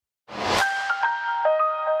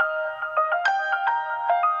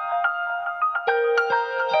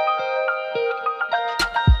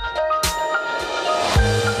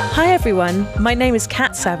Hi everyone, my name is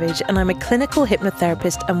Kat Savage and I'm a clinical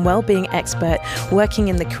hypnotherapist and wellbeing expert working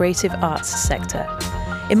in the creative arts sector.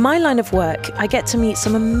 In my line of work, I get to meet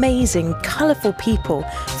some amazing, colourful people,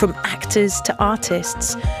 from actors to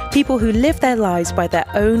artists, people who live their lives by their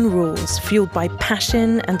own rules, fueled by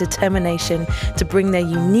passion and determination to bring their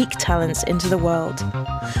unique talents into the world.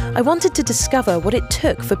 I wanted to discover what it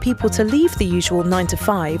took for people to leave the usual 9 to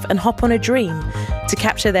 5 and hop on a dream, to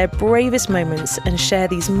capture their bravest moments and share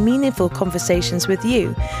these meaningful conversations with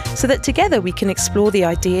you, so that together we can explore the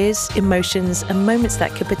ideas, emotions and moments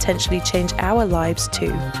that could potentially change our lives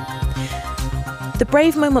too. The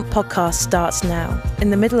Brave Moment podcast starts now,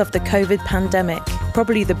 in the middle of the COVID pandemic,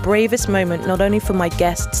 probably the bravest moment not only for my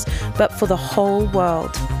guests, but for the whole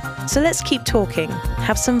world. So let's keep talking,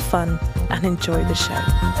 have some fun, and enjoy the show.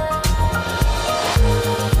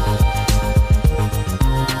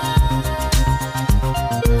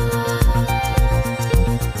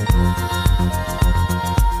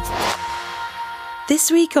 This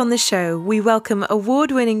week on the show, we welcome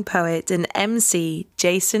award-winning poet and MC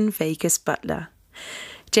Jason Vegas Butler.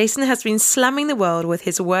 Jason has been slamming the world with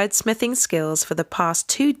his wordsmithing skills for the past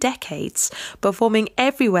 2 decades, performing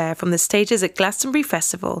everywhere from the stages at Glastonbury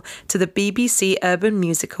Festival to the BBC Urban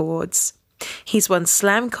Music Awards. He's won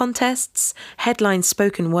slam contests, headlined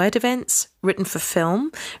spoken word events, written for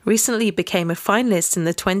film, recently became a finalist in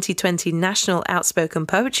the 2020 National Outspoken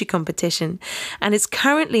Poetry Competition, and is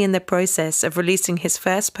currently in the process of releasing his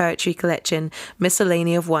first poetry collection,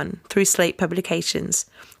 Miscellany of One, through Slate Publications,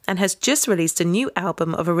 and has just released a new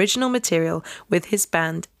album of original material with his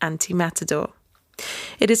band Anti-Matador.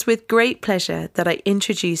 It is with great pleasure that I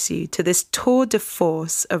introduce you to this tour de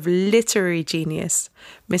force of literary genius,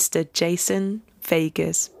 Mr. Jason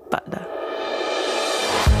Vegas Butler.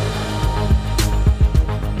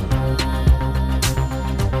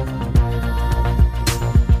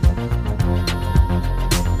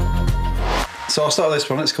 So I'll start with this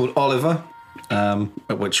one. It's called Oliver,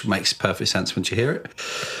 which makes perfect sense once you hear it.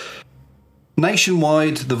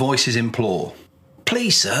 Nationwide, the voices implore,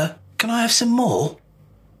 "Please, sir, can I have some more?"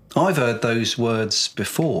 I've heard those words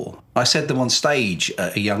before. I said them on stage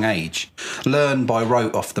at a young age, learned by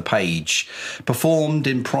rote off the page, performed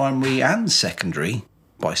in primary and secondary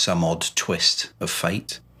by some odd twist of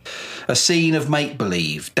fate. A scene of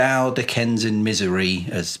make-believe, Dow Dickensian misery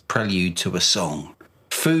as prelude to a song.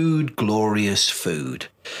 Food, glorious food.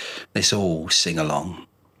 This all sing along.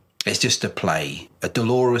 It's just a play, a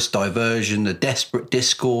dolorous diversion, a desperate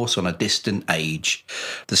discourse on a distant age.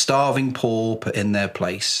 The starving poor put in their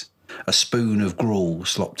place, a spoon of gruel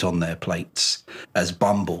slopped on their plates, as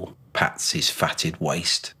Bumble pats his fatted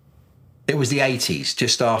waist. It was the 80s,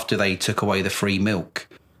 just after they took away the free milk,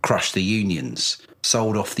 crushed the unions,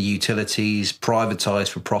 sold off the utilities, privatised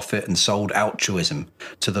for profit and sold altruism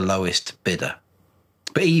to the lowest bidder.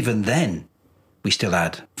 But even then, we still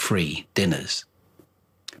had free dinners.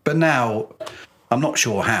 But now, I'm not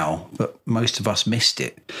sure how, but most of us missed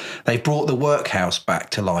it. They've brought the workhouse back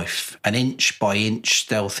to life, an inch by inch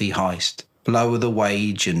stealthy heist. Lower the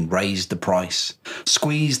wage and raise the price.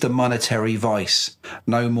 Squeeze the monetary vice.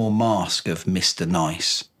 No more mask of Mr.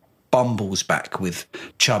 Nice. Bumble's back with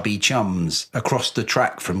chubby chums. Across the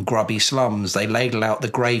track from grubby slums, they ladle out the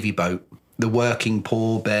gravy boat. The working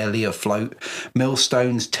poor barely afloat.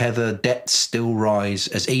 Millstones tether, debts still rise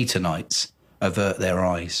as Etonites avert their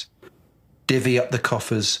eyes. Divvy up the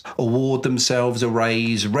coffers, award themselves a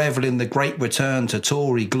raise, revel in the great return to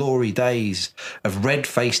Tory glory days of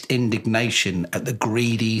red-faced indignation at the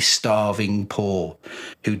greedy, starving poor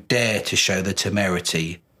who dare to show the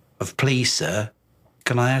temerity of, "Please, sir,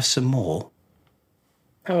 can I have some more?"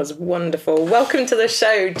 That was wonderful. Welcome to the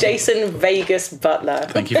show, Jason Vegas Butler.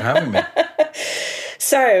 Thank you for having me.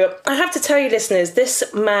 So, I have to tell you, listeners, this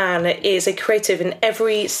man is a creative in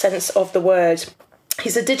every sense of the word.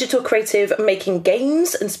 He's a digital creative making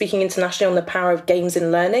games and speaking internationally on the power of games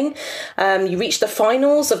in learning. You reached the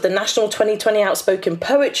finals of the National 2020 Outspoken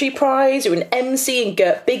Poetry Prize. You're an MC in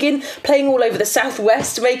Gert Biggin, playing all over the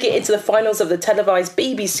Southwest to make it into the finals of the televised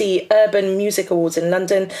BBC Urban Music Awards in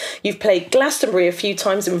London. You've played Glastonbury a few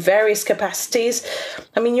times in various capacities.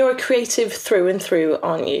 I mean, you're a creative through and through,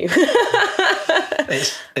 aren't you?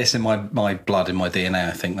 It's in my blood, in my DNA.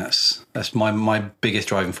 I think that's my biggest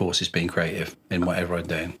driving force is being creative in whatever I'm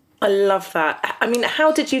doing. I love that. I mean,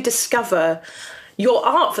 how did you discover your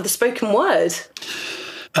art for the spoken word?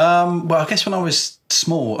 Well, I guess when I was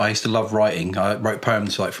small, I used to love writing. I wrote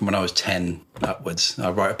poems like from when I was 10 upwards. I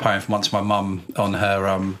wrote a poem for once to my mum on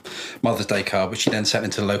her Mother's Day card, which she then sent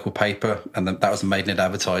into the local paper, and then that was the Maidenhead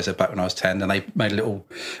Advertiser back when I was 10. And they made a little,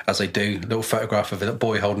 as they do, a little photograph of a little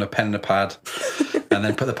boy holding a pen and a pad, and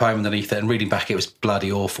then put the poem underneath it. And reading back, it was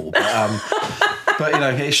bloody awful. But you know,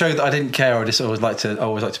 it showed that I didn't care. I just always like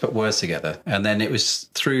to put words together. And then it was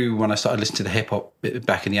through when I started listening to the hip hop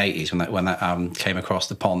back in the 80s when that came across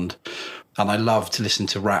the pond. And I loved to listen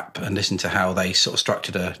to rap and listen to how they sort of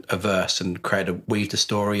structured a verse and weaved a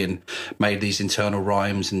story and made these internal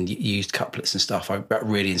rhymes and used couplets and stuff. That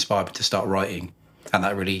really inspired me to start writing, and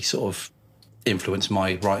that really sort of influenced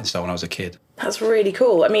my writing style when I was a kid. That's really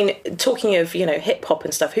cool. I mean, talking of, you know, hip hop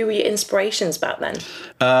and stuff, who were your inspirations back then?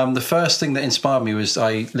 The first thing that inspired me was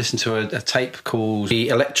I listened to a tape called the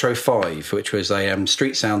EP06, which was a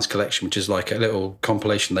Street Sounds collection, which is like a little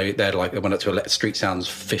compilation. They went up to Street Sounds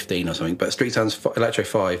 15 or something, but Street Sounds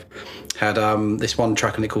EP06 had this one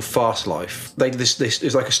track on it called Fast Life. This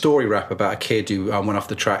is like a story rap about a kid who went off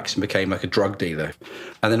the tracks and became like a drug dealer,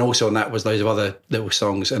 and then also on that was loads of other little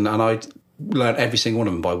songs, and I learned every single one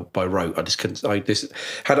of them by rote. I just had it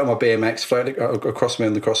on my BMX, floating across me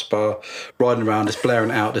on the crossbar, riding around, just blaring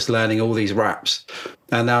it out, just learning all these raps.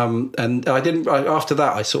 And after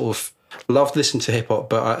that, I sort of loved listening to hip hop,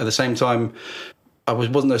 but at the same time, I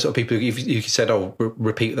wasn't those sort of people who you said, "Oh,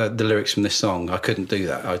 repeat the lyrics from this song." I couldn't do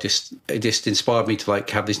that. It just inspired me to like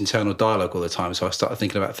have this internal dialogue all the time. So I started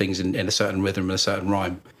thinking about things in a certain rhythm and a certain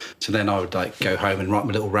rhyme. So then I would like go home and write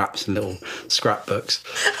my little raps and little scrapbooks.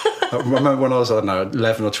 I remember when I was, I don't know,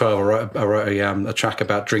 11 or 12, I wrote a track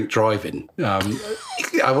about drink driving.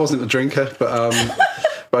 I wasn't a drinker, but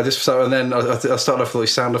I just started, and then I started off with all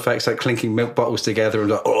these sound effects, like clinking milk bottles together,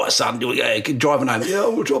 and like, "Oh, son, yeah, driving home, yeah,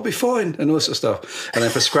 I'll be fine," and all this sort of stuff. And then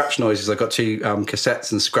for scratch noises, I got two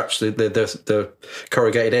cassettes and scratched the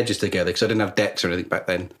corrugated edges together because I didn't have decks or anything back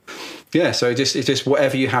then. Yeah, so it's just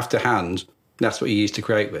whatever you have to hand, that's what you use to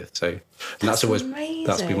create with. So, and that's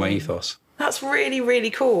been my ethos. That's really, really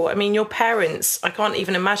cool. I mean, your parents, I can't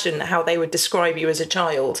even imagine how they would describe you as a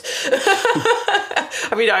child.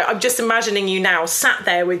 I mean, I'm just imagining you now sat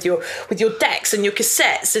there with your decks and your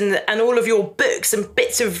cassettes and all of your books and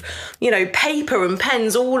bits of, you know, paper and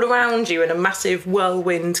pens all around you in a massive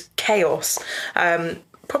whirlwind chaos.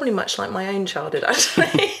 Probably much like my own childhood,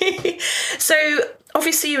 actually. So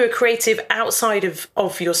obviously you were creative outside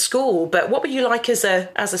of your school, but what were you like as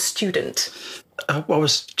a student? I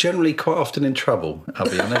was generally quite often in trouble, I'll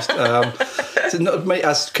be honest. Because you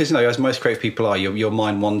know, as most creative people are, your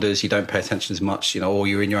mind wanders. You don't pay attention as much, you know, or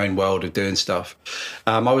you're in your own world of doing stuff.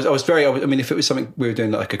 I mean, if it was something we were doing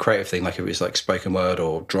like a creative thing, like if it was like spoken word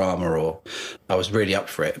or drama, or I was really up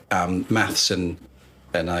for it. Maths and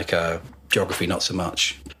like geography, not so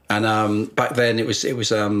much. And back then, it was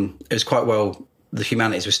quite well. The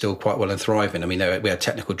humanities were still quite well and thriving. I mean, we had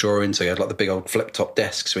technical drawings, so you had like the big old flip top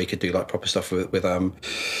desks where you could do like proper stuff with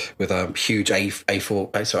huge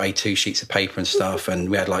A4, so A2 sheets of paper and stuff. And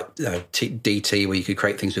we had like DT where you could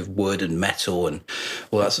create things with wood and metal and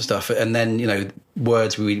all that sort of stuff. And then, you know,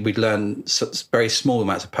 words, we'd learn very small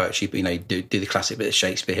amounts of poetry, but, you know, do the classic bit of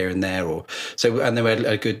Shakespeare here and there, and then we had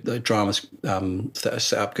a good drama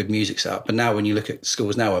set up, good music set up. But now when you look at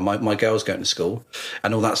schools now, my girl's going to school,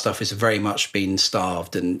 and all that stuff has very much been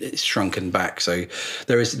starved and it's shrunken back. So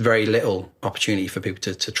there is very little opportunity for people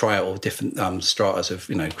to try out all different stratas of,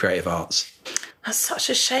 you know, creative arts. That's such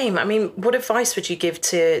a shame. I mean, what advice would you give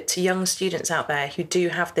to young students out there who do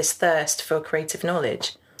have this thirst for creative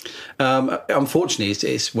knowledge? Unfortunately,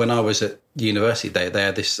 it's when I was at university, they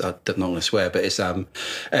had this, I'm not going to swear, but it's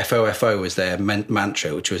FOFO was their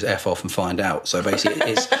mantra, which was F off and find out. So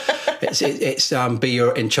basically it's be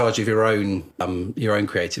in charge of your own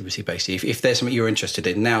creativity, basically. If there's something you're interested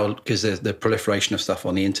in now, because there's the proliferation of stuff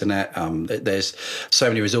on the internet, there's so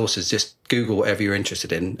many resources, just Google whatever you're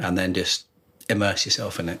interested in and then just immerse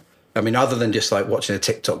yourself in it. I mean, other than just like watching a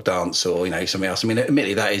TikTok dance or, you know, something else. I mean,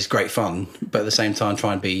 admittedly, that is great fun, but at the same time,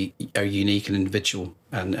 try and be a unique and individual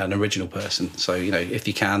and an original person. So, you know, if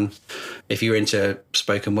you're into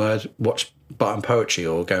spoken word, watch Button Poetry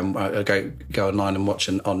or go online and watch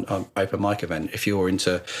an open mic event. If you're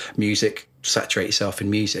into music, saturate yourself in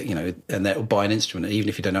music, you know, and then buy an instrument, even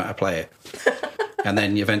if you don't know how to play it. And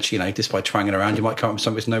then eventually, you know, just by twanging around, you might come up with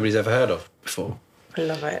something nobody's ever heard of before. I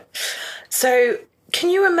love it. So, can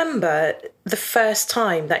you remember the first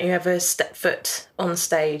time that you ever stepped foot on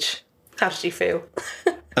stage? How did you feel?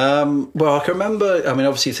 Well, I can remember, I mean,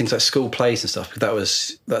 obviously things like school plays and stuff,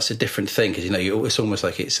 that's a different thing because, you know, it's almost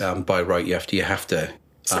like it's by rote. You have to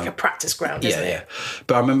It's like a practice ground, isn't it? Yeah.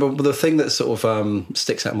 But I remember the thing that sort of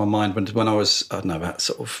sticks out in my mind when I was, I don't know, about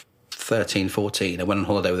sort of 13, 14, I went on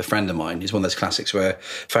holiday with a friend of mine. It's one of those classics where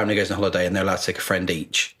family goes on holiday and they're allowed to take a friend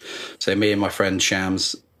each. So me and my friend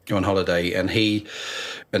Shams go on holiday, and he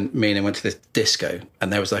and me and him went to this disco,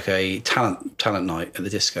 and there was like a talent night at the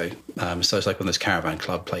disco. So it's like one of those caravan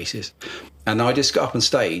club places. And I just got up on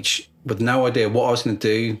stage with no idea what I was going to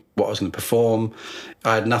do, what I was going to perform.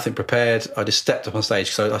 I had nothing prepared. I just stepped up on stage.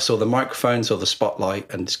 So I saw the microphone, saw the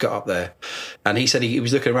spotlight, and just got up there. And he said he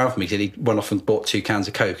was looking around for me. He said he went off and bought 2 cans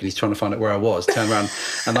of Coke, and he's trying to find out where I was. Turned around,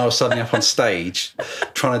 and I was suddenly up on stage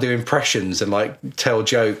trying to do impressions and like tell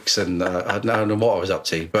jokes, and I don't know what I was up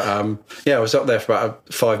to. But I was up there for about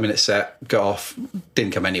a 5-minute set, got off,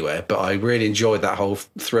 didn't come anywhere. But I really enjoyed that whole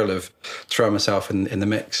thrill of throwing myself in the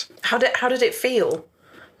mix. How did it feel?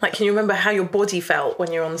 Like, can you remember how your body felt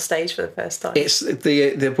when you're on stage for the first time? It's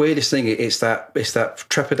the weirdest thing. It's that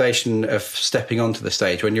trepidation of stepping onto the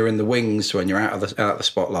stage when you're in the wings, when you're out of the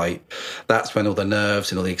spotlight. That's when all the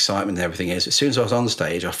nerves and all the excitement and everything is. As soon as I was on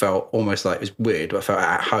stage, I felt almost like, it was weird, but I felt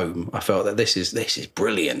at home. I felt that this is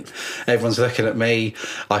brilliant. Everyone's looking at me.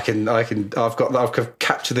 I've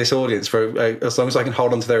captured this audience for as long as I can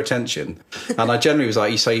hold on to their attention. And I generally was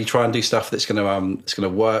like, you try and do stuff that's going to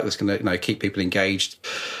work, that's going to keep people engaged.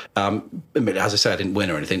 As I said, I didn't win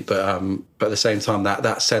or anything, but at the same time,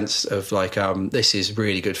 that sense of like, this is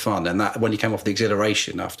really good fun, and that when you came off the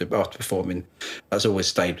exhilaration after performing, that's always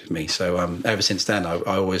stayed with me. So ever since then, I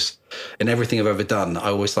always, in everything I've ever done, I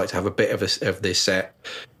always like to have a bit of this set,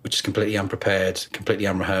 which is completely unprepared, completely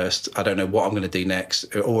unrehearsed. I don't know what I'm going to do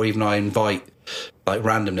next, or even I invite like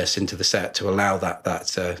randomness into the set to allow that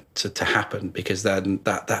to happen, because then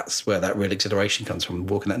that's where that real exhilaration comes from,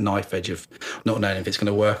 walking that knife edge of not knowing if it's going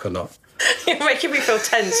to work or not. You're making me feel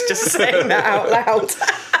tense just saying that out loud.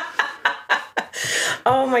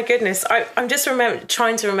 Oh my goodness. I'm just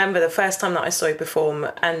trying to remember the first time that I saw you perform,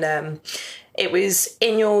 and it was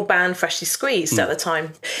in your band Freshly Squeezed at the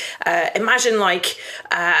time. Imagine like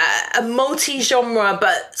a multi-genre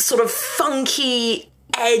but sort of funky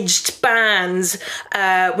edged bands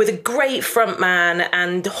with a great front man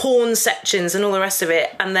and horn sections and all the rest of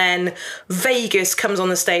it, and then Vegas comes on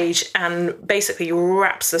the stage and basically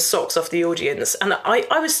wraps the socks off the audience, and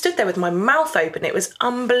I was stood there with my mouth open. It was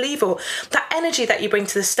unbelievable, that energy that you bring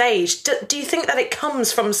to the stage. Do you think that it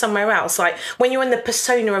comes from somewhere else, like when you're in the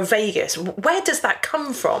persona of Vegas? Where does that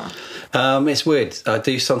come from? It's weird. I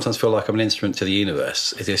do sometimes feel like I'm an instrument to the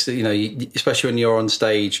universe. It's just, especially when you're on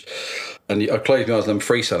stage. And I close my eyes and I'm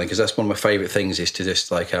freestyling, because that's one of my favourite things, is to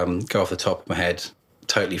just like go off the top of my head,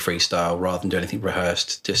 totally freestyle rather than do anything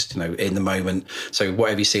rehearsed, just in the moment. So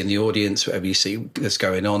whatever you see in the audience, whatever you see that's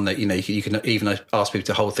going on, that you can even ask people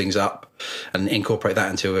to hold things up and incorporate that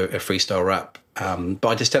into a freestyle rap. But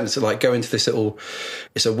I just tend to like go into this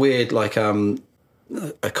it's a weird like a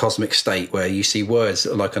cosmic state where you see words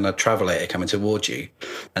like on a travelator coming towards you,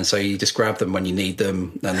 and so you just grab them when you need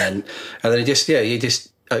them, and then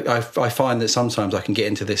I find that sometimes I can get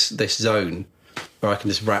into this zone where I can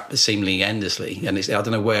just rap seemingly endlessly, and I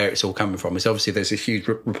don't know where it's all coming from. It's obviously there's a huge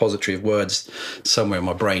repository of words somewhere in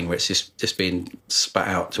my brain where it's just being spat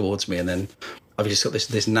out towards me, and then I've just got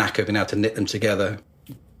this knack of being able to knit them together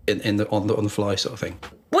on the fly sort of thing.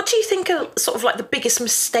 What do you think are sort of like the biggest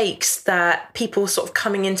mistakes that people sort of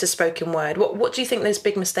coming into spoken word? What do you think those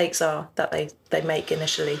big mistakes are that they make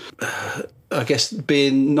initially? I guess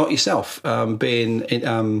being not yourself, being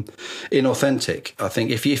inauthentic. I think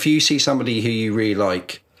if you see somebody who you really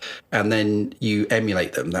like and then you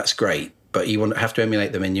emulate them, that's great. But you have to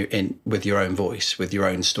emulate them with your own voice, with your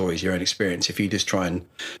own stories, your own experience. If you just try and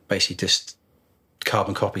basically just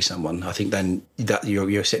carbon copy someone, I think then that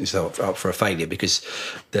you're setting yourself up for a failure, because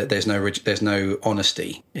there's no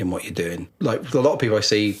honesty in what you're doing. Like a lot of people I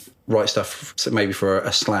see write stuff maybe for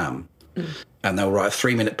a slam, and they'll write a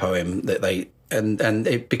 3-minute poem that and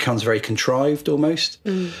it becomes very contrived almost.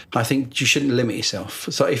 I think you shouldn't limit yourself.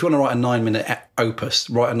 So if you want to write a 9-minute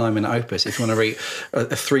opus, write a 9-minute opus. If you want to read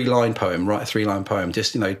a 3-line poem, write a 3-line poem.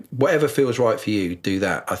 Just whatever feels right for you, do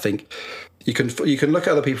that. I think you can look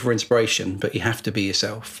at other people for inspiration, but you have to be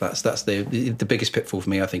yourself. That's the biggest pitfall for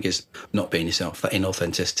me, I think, is not being yourself. That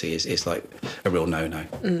inauthenticity is like a real no-no.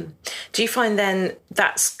 Do you find then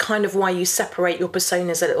that's kind of why you separate your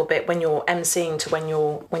personas a little bit when you're emceeing to when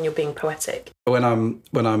you're being poetic? When I'm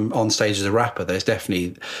on stage as a rapper, there's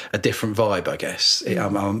definitely a different vibe, I guess.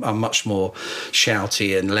 I'm much more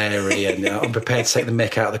shouty and leery, and I'm prepared to take the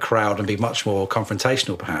mick out of the crowd and be much more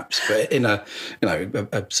confrontational, perhaps, but in a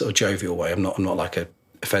sort of jovial way. I'm not like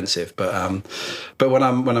offensive, but when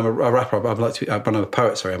I'm a rapper, when I'm a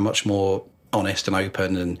poet, sorry, I'm much more honest and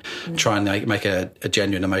open and try and make a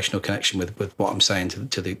genuine emotional connection with what I'm saying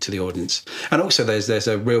to the audience. And also there's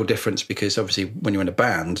a real difference, because obviously when you're in a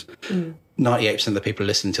band, 98% of the people are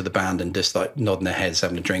listening to the band and just like nodding their heads,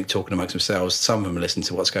 having a drink, talking amongst themselves. Some of them are listening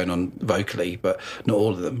to what's going on vocally, but not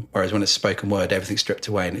all of them. Whereas when it's spoken word, everything's stripped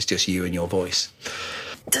away and it's just you and your voice.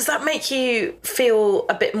 Does that make you feel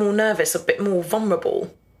a bit more nervous, a bit more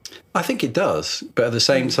vulnerable? I think it does, but at the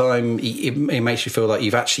same time, it makes you feel like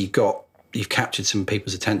you've captured some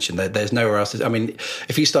people's attention. There's nowhere else. I mean,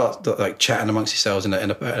 if you start like chatting amongst yourselves in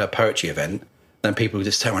a poetry event, then people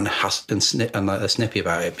just turn around and they're snippy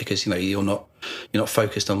about it, because you're not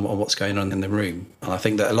focused on what's going on in the room. And I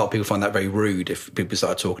think that a lot of people find that very rude if people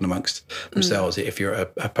start talking amongst themselves if you're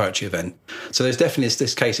at a poetry event. So there's definitely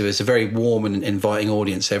this case of it's a very warm and inviting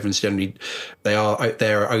audience. Everyone's generally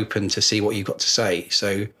they're open to see what you've got to say.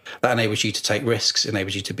 So that enables you to take risks,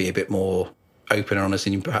 enables you to be a bit more open and honest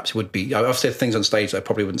than you perhaps would be. I've said things on stage that I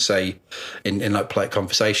probably wouldn't say in like polite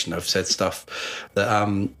conversation. I've said stuff that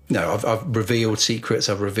I've revealed secrets,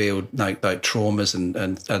 I've revealed like traumas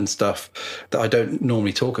and stuff that I don't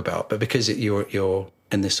normally talk about, but because you're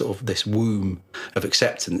in this sort of this womb of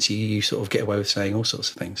acceptance, you sort of get away with saying all sorts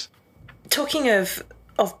of things. Talking of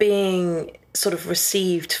being sort of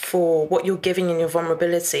received for what you're giving in your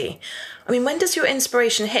vulnerability, I mean, when does your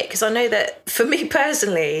inspiration hit? Because I know that for me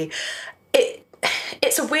personally,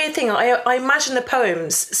 it's a weird thing. I imagine the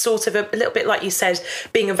poems sort of a little bit like you said,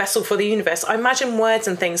 being a vessel for the universe. I imagine words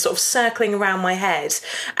and things sort of circling around my head.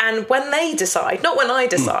 And when they decide, not when I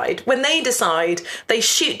decide, when they decide, they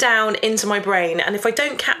shoot down into my brain. And if I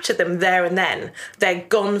don't capture them there and then, they're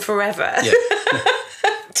gone forever. Yeah.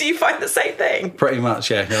 Do you find the same thing? Pretty much,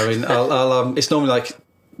 yeah. I mean, I'll it's normally like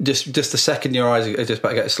just the second your eyes are just about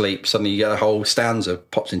to go to sleep, suddenly you get a whole stanza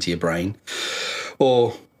pops into your brain.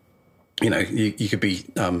 Or you could be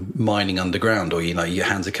mining underground, or your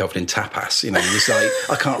hands are covered in tapas. You're just like,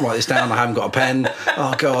 I can't write this down. I haven't got a pen.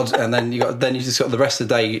 Oh God! And then you just got the rest of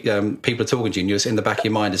the day. People are talking to you, and you're just in the back of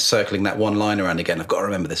your mind is circling that one line around again. I've got to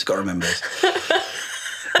remember this. Got to remember this.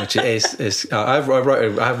 Which is I have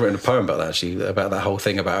written a poem about that, actually, about that whole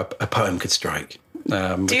thing about a poem could strike.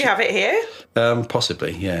 Do you have it here?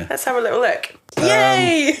 Possibly, yeah. Let's have a little look.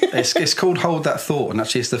 Yay! It's called Hold That Thought, and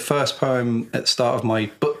actually it's the first poem at the start of my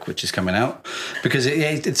book, which is coming out, because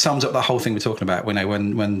it sums up the whole thing we're talking about.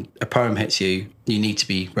 When a poem hits you, you need to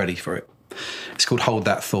be ready for it. It's called Hold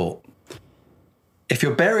That Thought. If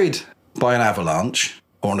you're buried by an avalanche,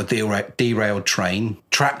 or on a derailed train,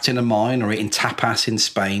 trapped in a mine or eating tapas in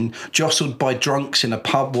Spain, jostled by drunks in a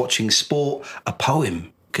pub watching sport, a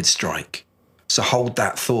poem could strike. So hold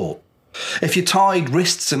that thought. If you're tied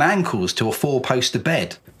wrists and ankles to a four-poster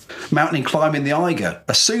bed, mountain climbing the Eiger,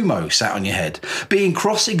 a sumo sat on your head, being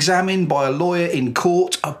cross-examined by a lawyer in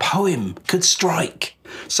court, a poem could strike.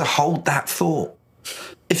 So hold that thought.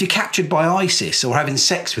 If you're captured by ISIS or having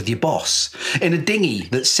sex with your boss, in a dinghy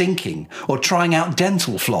that's sinking, or trying out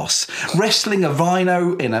dental floss, wrestling a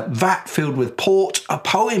rhino in a vat filled with port, a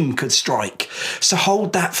poem could strike. So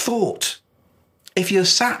hold that thought. If you're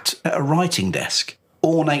sat at a writing desk,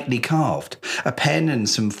 ornately carved, a pen and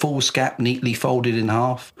some foolscap neatly folded in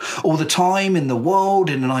half, all the time in the world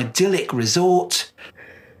in an idyllic resort,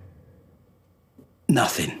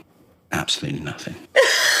 nothing, absolutely nothing.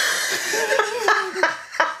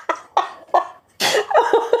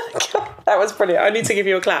 That was brilliant. I need to give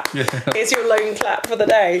you a clap. Yeah. It's your lone clap for the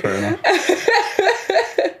day. Fair enough.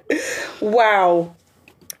 Wow.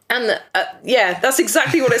 And that's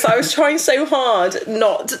exactly what it's like. I was trying so hard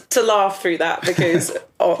not to laugh through that because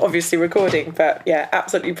obviously recording, but yeah,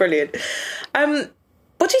 absolutely brilliant.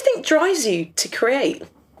 What do you think drives you to create?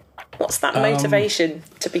 What's that motivation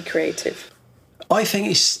to be creative? I think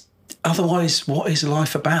it's, otherwise, what is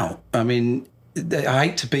life about? I mean, I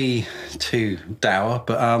hate to be too dour,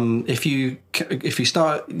 but if you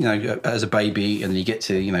start, as a baby and you get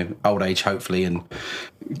to, old age, hopefully, and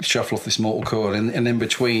shuffle off this mortal coil, and in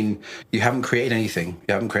between, you haven't created anything.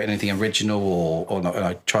 You haven't created anything original or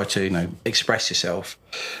not, try to, express yourself.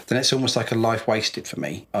 Then it's almost like a life wasted for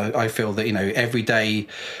me. I feel that, every day,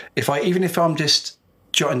 even if I'm just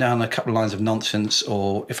jotting down a couple of lines of nonsense,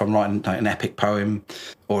 or if I'm writing an epic poem,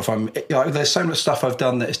 or if I'm, there's so much stuff I've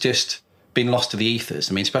done that it's just been lost to the ethers.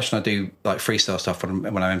 I mean, especially when I do like freestyle stuff when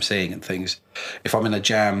I'm emceeing and things. If I'm in a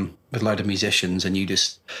jam with a load of musicians and you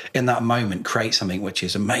just, in that moment, create something which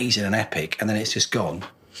is amazing and epic, and then it's just gone.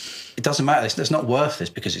 It doesn't matter. It's not worthless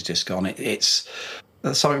because it's just gone. There's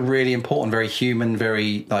something really important, very human,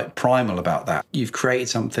 very like primal about that. You've created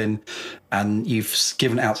something and you've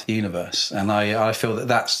given it out to the universe. And I feel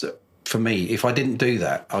that's for me, if I didn't do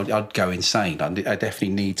that, I'd go insane. I definitely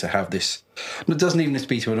need to have this. It doesn't even need to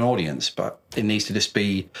be to an audience, but it needs to just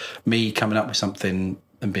be me coming up with something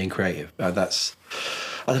and being creative. That's,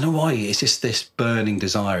 I don't know why, it's just this burning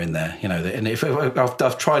desire in there, you know. And if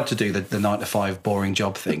I've tried to do the 9 to 5 boring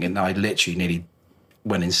job thing, and I literally nearly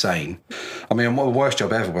went insane. I mean, the worst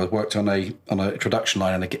job ever was worked on a production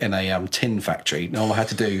line in a tin factory. And all I had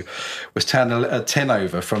to do was turn a tin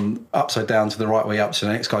over from upside down to the right way up so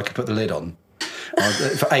the next guy could put the lid on.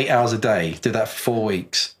 For 8 hours a day, did that for 4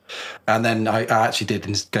 weeks. And then I actually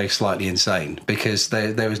did go slightly insane because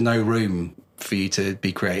there was no room for you to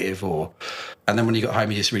be creative, and then when you got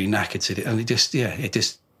home, you just really knackered, and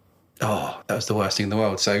that was the worst thing in the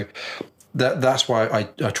world. So that's why I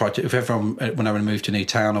tried to, when I moved to a new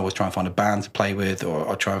town, I always try and find a band to play with, or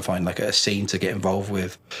I try and find like a scene to get involved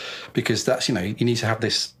with, because that's, you know, you need to have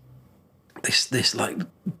this like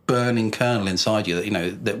burning kernel inside you that, you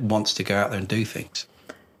know, that wants to go out there and do things.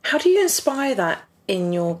 How do you inspire that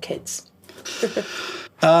in your kids?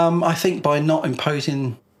 I think by not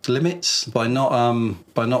imposing limits, by not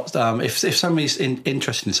if somebody's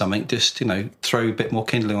interested in something, just, you know, throw a bit more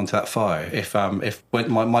kindling onto that fire. If when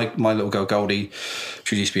my little girl Goldie,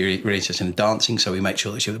 she used to be really interested in dancing, so we made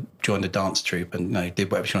sure that she joined the dance troupe and, you know, did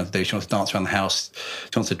whatever she wanted to do. She wants to dance around the house,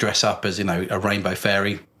 she wants to dress up as, you know, a rainbow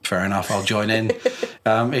fairy. Fair enough, I'll join in.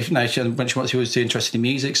 If, you know, she was interested in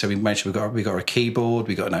music, so we made sure we got her a keyboard,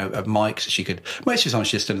 we got, you know, a mic, so she could. Most of the time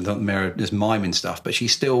she just stood in the mirror just miming stuff, but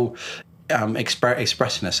she's still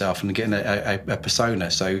expressing herself and getting a persona.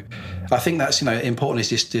 So I think that's, you know,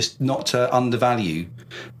 important, is just not to undervalue.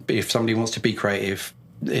 But if somebody wants to be creative,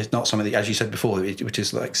 it's not something that, as you said before, which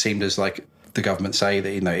is like seemed as like the government say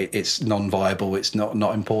that, you know, it's non-viable, it's not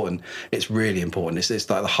important. It's really important. It's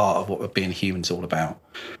like the heart of what being human is all about.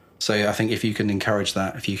 So I think if you can encourage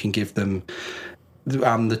that, if you can give them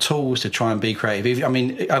the tools to try and be creative. I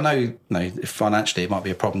mean, I know, you know, financially it might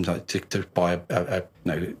be a problem to buy a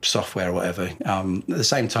you know, software or whatever. At the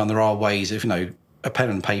same time, there are ways of, you know, a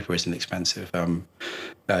pen and paper isn't expensive.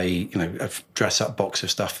 A dress-up box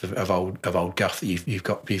of stuff of old guff that you've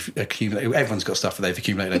accumulated. Everyone's got stuff that they've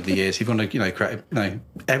accumulated over the years. If you want to, you know, create, you know,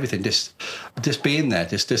 everything, just be in there.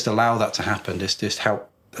 Just allow that to happen. Just help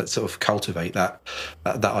sort of cultivate that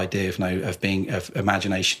idea of, you know, of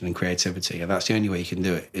imagination and creativity. And that's the only way you can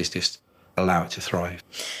do it, is just allow it to thrive.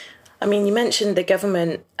 I mean, you mentioned the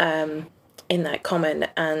government in that comment,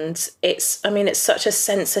 and it's such a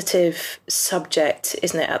sensitive subject,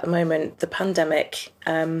 isn't it, at the moment, the pandemic,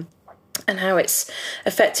 and how it's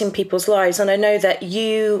affecting people's lives. And I know that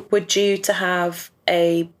you were due to have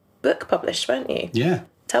a book published, weren't you? Yeah.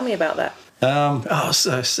 Tell me about that.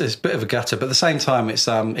 It's a bit of a gutter, but at the same time, it's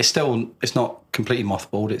not completely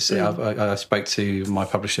mothballed. I spoke to my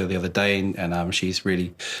publisher the other day, and she's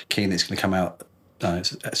really keen that it's going to come out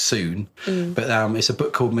soon. But it's a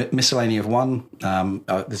book called Miscellany of One.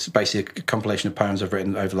 This is basically a compilation of poems I've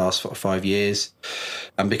written over the last 5 years,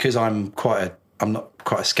 and because I'm not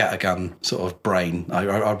quite a scattergun sort of brain.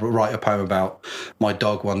 I write a poem about my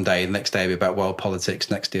dog one day, the next day it'll be about world politics,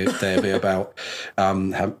 next day it'll be about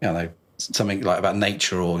something like about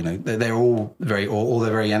nature, or, you know, they're all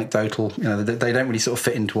they're very anecdotal. You know, they don't really sort of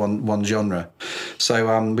fit into one genre.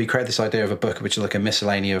 So we created this idea of a book which is like a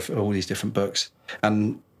miscellany of all these different books.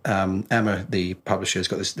 And Emma, the publisher, has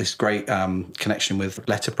got this great connection with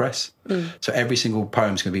letterpress. So every single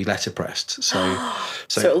poem is going to be letterpressed. So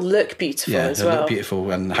it'll look beautiful as well. It'll look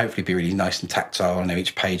beautiful and hopefully be really nice and tactile, and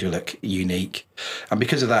each page will look unique. And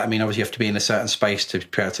because of that, I mean, obviously you have to be in a certain space to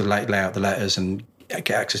be able to lay out the letters and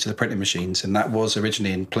get access to the printing machines. And that was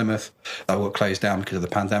originally in Plymouth. That got closed down because of the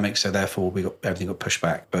pandemic, so therefore everything got pushed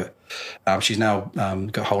back. But she's now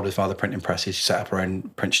got hold of other printing presses. She set up her own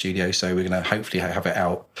print studio, so we're going to hopefully have it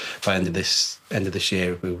out by end of this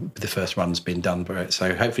year. The first run's been done for it,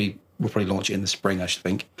 so hopefully we'll probably launch it in the spring, I should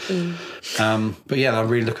think. But yeah, I'm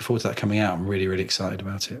really looking forward to that coming out. I'm really, really excited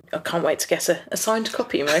about it. I can't wait to get a signed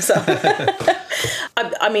copy myself.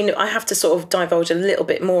 I mean, I have to sort of divulge a little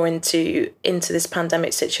bit more into this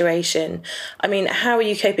pandemic situation. I mean, how are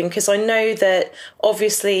you coping? Because I know that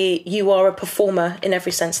obviously you are a performer in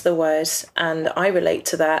every sense of the word, and I relate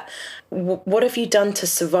to that. What have you done to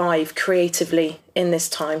survive creatively in this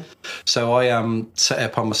time? So I set it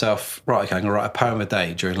upon myself, right, okay, I'm going to write a poem a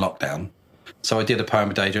day during lockdown. So I did a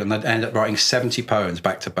poem a day, and I ended up writing 70 poems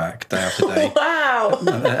back to back, day after day. Wow!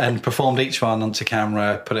 And performed each one onto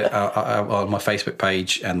camera, put it out on my Facebook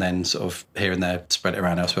page, and then sort of here and there spread it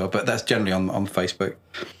around elsewhere. But that's generally on Facebook.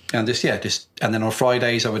 And and then on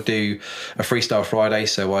Fridays I would do a freestyle Friday.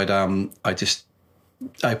 So I'd just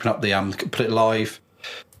open up put it live,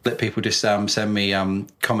 let people just send me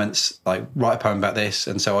comments, like write a poem about this,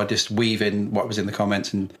 and so I just weave in what was in the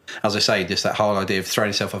comments, and as I say, just that whole idea of throwing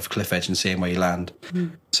yourself off a cliff edge and seeing where you land.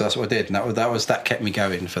 So that's what I did, and that kept me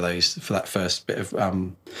going for that first bit of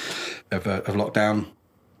lockdown.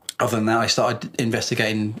 Other than that, I started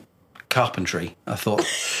investigating carpentry. I thought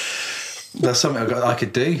that's something I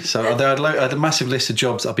could do. So I had a massive list of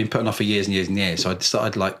jobs that I've been putting off for years and years and years. So I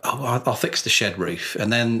decided, like, I'll fix the shed roof.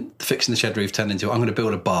 And then fixing the shed roof turned into, I'm going to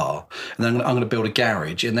build a bar. And then I'm going to build a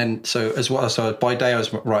garage. And then, so by day I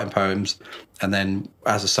was writing poems. And then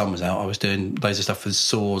as the sun was out, I was doing loads of stuff with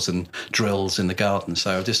saws and drills in the garden.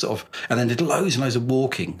 So I just sort of, and then did loads and loads of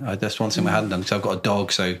walking. That's one thing I hadn't done, because I've got a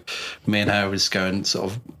dog. So me and her was going sort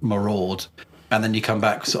of maraud. And then you come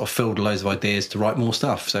back sort of filled with loads of ideas to write more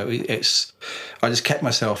stuff. So I just kept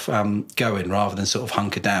myself going rather than sort of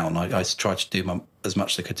hunker down. I tried to do as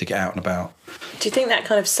much as I could to get out and about. Do you think that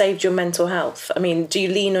kind of saved your mental health? I mean, do you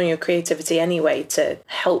lean on your creativity anyway to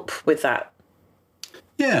help with that?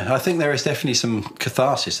 Yeah, I think there is definitely some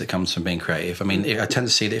catharsis that comes from being creative. I mean, I tend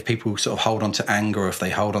to see that if people sort of hold on to anger, or if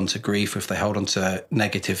they hold on to grief, or if they hold on to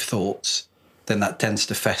negative thoughts, then that tends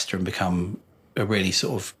to fester and become a really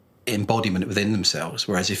sort of embodiment within themselves.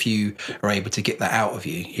 Whereas if you are able to get that out of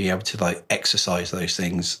you, you're able to like exercise those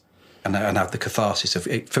things and have the catharsis of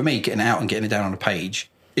it. For me, getting it out and getting it down on a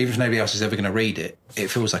page, even if nobody else is ever going to read it, it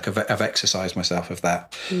feels like I've exercised myself of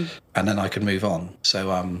that, and then I can move on.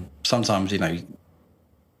 So sometimes, you know,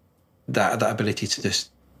 that ability to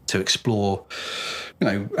just to explore, you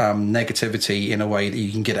know, negativity in a way that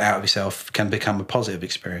you can get it out of yourself can become a positive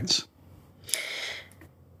experience.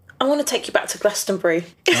 I want to take you back to Glastonbury.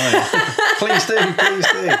 Oh, yeah. Please do.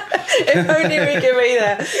 If only we could be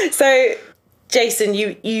there. So, Jason,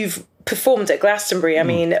 you've performed at Glastonbury. I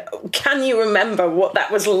mean, can you remember what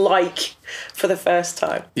that was like for the first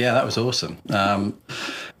time? Yeah, that was awesome.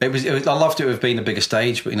 It was. I loved it with being a bigger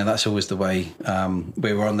stage, but you know that's always the way.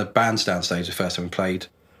 We were on the bandstand stage the first time we played.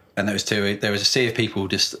 And there was a sea of people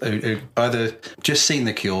just who either just seen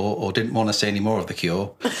The Cure or didn't want to see any more of The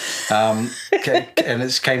Cure. And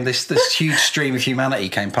it came this huge stream of humanity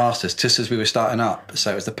came past us just as we were starting up.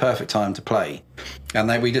 So it was the perfect time to play. And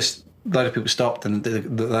then a load of people stopped, and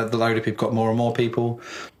the load of people got more and more people.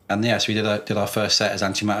 And yes, we did our first set as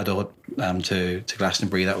Anti-Matador to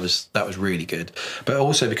Glastonbury. That was really good. But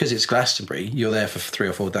also because it's Glastonbury, you're there for 3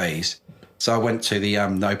 or 4 days. So I went to the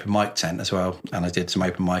open mic tent as well, and I did some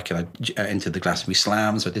open mic, and I entered the Glastonbury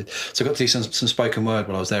Slams. So I got to do some spoken word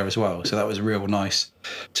while I was there as well. So that was real nice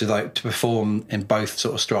to perform in both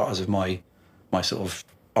sort of stratas of my sort of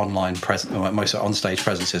online presence, my sort of on-stage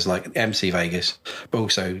presences, like MC Vegas, but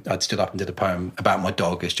also I'd stood up and did a poem about my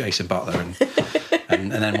dog as Jason Butler,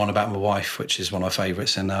 and then one about my wife, which is one of my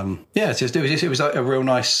favourites. And it was like a real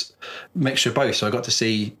nice mixture of both. So I got to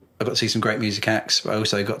see some great music acts, but I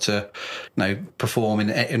also got to, you know, perform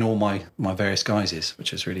in all my various guises,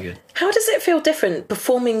 which was really good. How does it feel different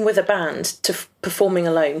performing with a band to performing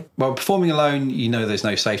alone? Well, performing alone, you know, there's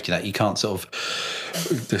no safety net. You can't sort of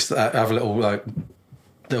just have a little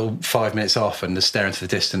 5 minutes off and just stare into the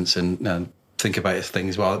distance and think about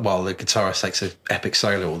things while the guitarist takes an epic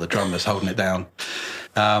solo or the drummer's holding it down.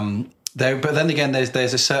 But then again,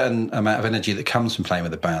 there's a certain amount of energy that comes from playing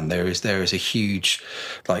with a band. There is a huge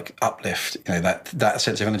like uplift, you know, that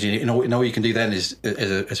sense of energy. And all you can do then is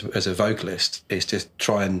as a vocalist is just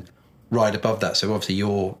try and ride above that. So obviously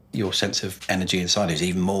your sense of energy inside is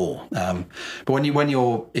even more. But when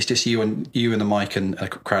you're it's just you and the mic and a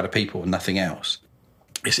crowd of people and nothing else.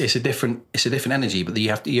 It's a different energy, but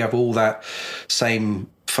you have all that same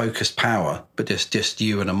focused power, but just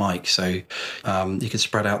you and a mic. So you can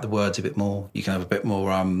spread out the words a bit more. You can have a bit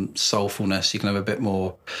more soulfulness. You can have a bit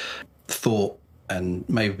more thought and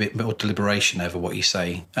maybe a bit more deliberation over what you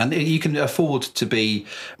say. And you can afford to be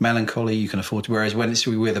melancholy. You can afford to. Whereas when it's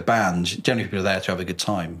with a band, generally people are there to have a good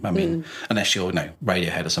time. I mean, unless you're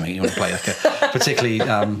Radiohead or something, you want to play like a particularly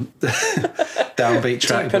downbeat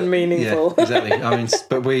track. Deep and meaningful. Yeah, exactly. I mean,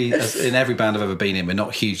 but in every band I've ever been in, we're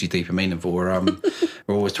not hugely deep and meaningful. We're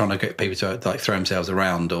always trying to get people to like throw themselves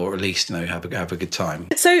around, or at least have a good time.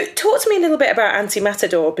 So talk to me a little bit about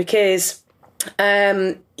Anti-Matador, because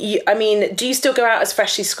do you still go out as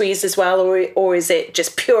Freshly Squeezed as well, or is it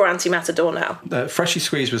just pure Anti-Matador now? Freshly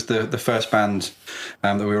Squeezed was the first band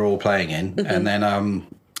that we were all playing in, and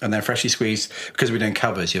then Freshly Squeezed, because we're doing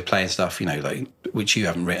covers, you're playing stuff, you know, like which you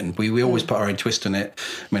haven't written. We always put our own twist on it.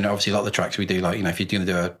 I mean, obviously a lot of the tracks we do, like, you know, if you're going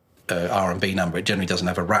to do a R&B number, it generally doesn't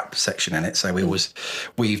have a rap section in it, so we always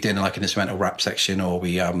weaved in like an instrumental rap section, or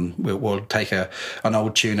we'll take an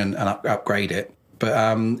old tune and upgrade it.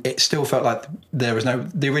 But it still felt like there was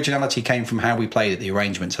the originality came from how we played it, the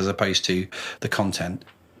arrangements, as opposed to the content.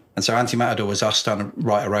 And so Anti-Matador was us trying to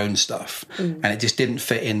write our own stuff, and it just didn't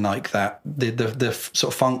fit in like that. The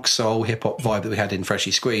sort of funk, soul, hip hop vibe that we had in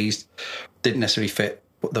Freshly Squeezed didn't necessarily fit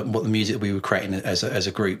what the music that we were creating as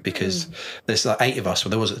a group, because there's like 8 of us. Well,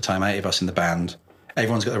 there was at the time 8 of us in the band.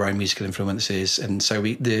 Everyone's got their own musical influences, and so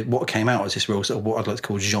what came out was this real sort of what I'd like to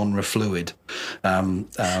call genre fluid sort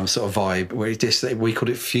of vibe, where we called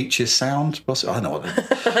it future sound. I don't know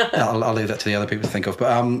what I'll leave that to the other people to think of,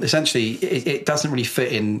 but essentially it doesn't really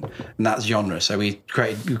fit in that genre. So we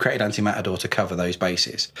created Anti-Matador to cover those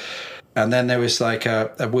bases, and then there was like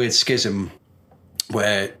a weird schism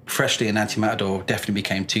where Freshly and Anti-Matador definitely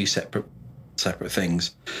became 2 separate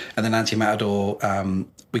things, and then Anti-Matador,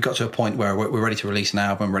 we got to a point where we're ready to release an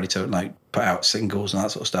album, ready to like put out singles and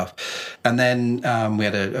that sort of stuff, and then we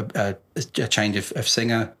had a change of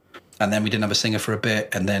singer, and then we didn't have a singer for a bit,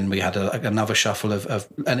 and then we had another shuffle of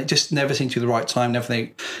and it just never seemed to be the right time.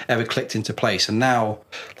 Nothing ever clicked into place, and now,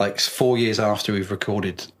 like 4 years after we've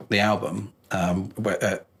recorded the album,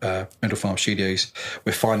 Middle Farm Studios,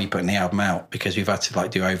 we're finally putting the album out, because we've had to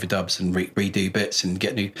like do overdubs and redo bits and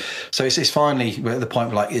get new. So it's finally we're at the point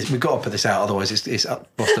where like we've got to put this out, otherwise it's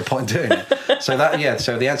what's the point in doing it? So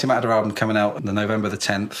so the Anti-Matter album coming out on November the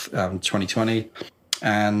 10th, 2020,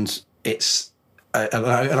 and it's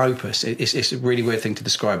an opus. It's a really weird thing to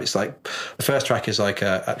describe. It's like the first track is like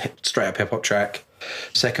a straight up hip hop track.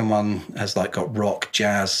 Second one has like got rock,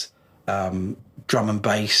 jazz, drum and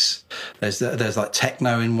bass. There's like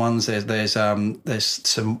techno in ones. There's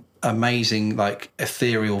some amazing like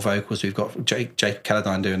ethereal vocals. We've got Jacob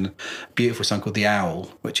Calladine doing a beautiful song called The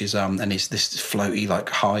Owl, which is and it's this floaty like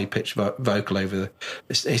high pitched vocal over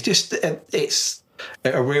it's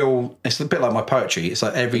a real. It's a bit like my poetry. It's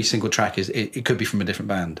like every single track it could be from a different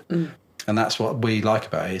band, and that's what we like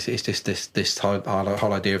about it. It's just this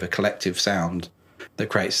whole idea of a collective sound that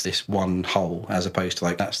creates this one whole, as opposed to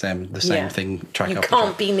like that's them the same thing track you up. You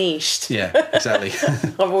can't be niched. Yeah, exactly.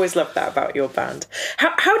 I've always loved that about your band.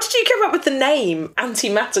 How did you come up with the name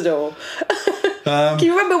Anti-Matador? Can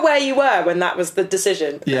you remember where you were when that was the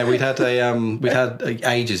decision? Yeah, we'd had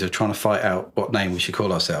ages of trying to fight out what name we should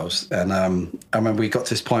call ourselves, and I remember we got to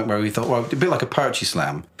this point where we thought, well, a bit like a poetry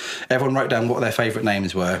slam. Everyone wrote down what their favourite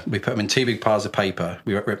names were. We put them in 2 big piles of paper.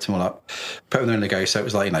 We ripped them all up, put them in the go. So it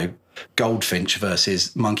was like, Goldfinch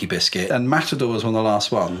versus Monkey Biscuit, and Matador was one of the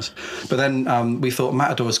last ones. But then we thought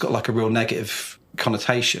Matador's got like a real negative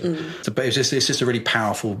connotation, but it's just a really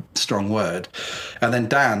powerful, strong word. And then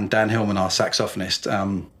Dan Hillman, our saxophonist,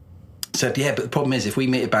 said, yeah, but the problem is if we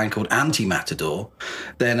meet a band called Anti-Matador,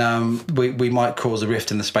 then we might cause a rift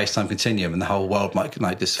in the space-time continuum, and the whole world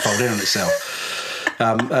might just fold in on itself.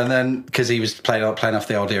 And then, because he was playing off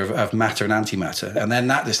the idea of matter and antimatter, and then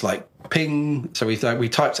that just like ping. So we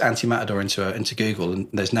typed Anti-Matador into Google, and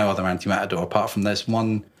there's no other Anti-Matador apart from there's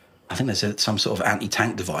one. I think there's some sort of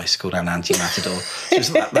anti-tank device called an Anti-Matador.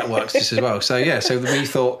 So that works just as well. So yeah, so we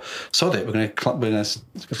thought, sod it, we're going to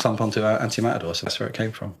clump onto our Anti-Matador. So that's where it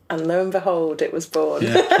came from. And lo and behold, it was born.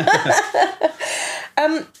 Yeah.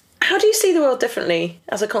 How do you see the world differently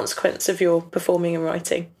as a consequence of your performing and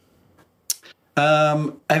writing?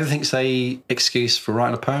 Everything's a excuse for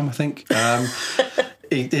writing a poem, I think.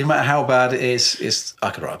 It doesn't matter how bad it is,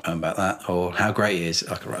 I could write a poem about that, or how great it is,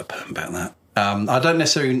 I could write a poem about that. I don't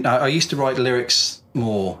necessarily. I used to write lyrics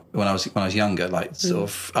more when I was younger, like sort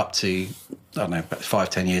of up to, I don't know, about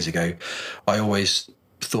 5-10 years ago. I always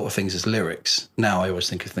thought of things as lyrics. Now I always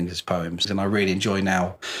think of things as poems, and I really enjoy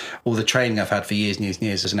now all the training I've had for years and years and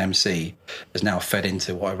years as an MC has now fed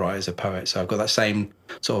into what I write as a poet. So I've got that same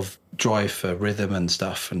sort of drive for rhythm and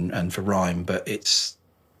stuff and for rhyme, but it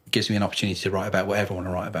gives me an opportunity to write about whatever I want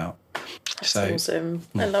to write about. That's awesome.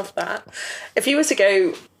 I love that. If you were to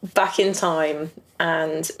go back in time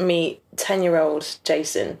and meet 10-year-old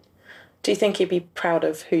Jason, do you think he'd be proud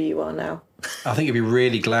of who you are now? I think he'd be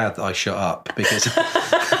really glad that I shut up, because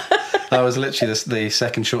I was literally the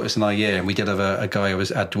second shortest in our year, and we did have a guy who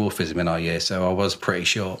had dwarfism in our year, so I was pretty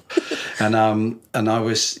short. And I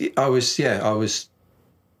was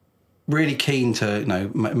really keen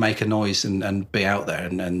to make a noise and be out there,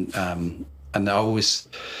 and I always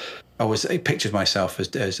pictured myself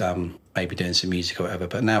as maybe doing some music or whatever.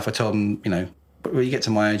 But now if I told him, when you get to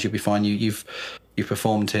my age, you'll be fine. You've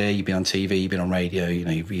performed here, you've been on TV, you've been on radio.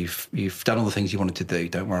 You've done all the things you wanted to do.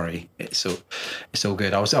 Don't worry, it's all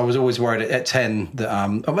good. I was always worried at 10 that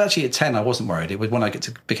actually at 10 I wasn't worried. It was when I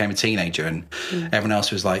became a teenager and everyone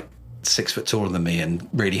else was like 6 foot taller than me and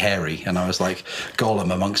really hairy, and I was like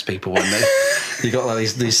Gollum amongst people. When you got like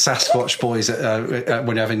these Sasquatch boys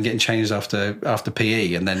when you're getting changed after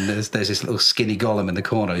PE, and then there's this little skinny Gollum in the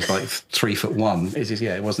corner. He's like 3'1".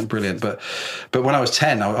 It wasn't brilliant, but when I was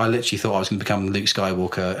 10, I literally thought I was going to become Luke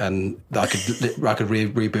Skywalker, and I could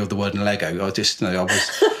rebuild the world in Lego.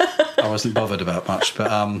 I wasn't bothered about much, but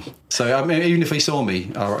so I mean, even if he saw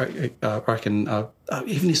me, I reckon even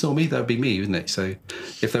if he saw me, that would be me, wouldn't it? So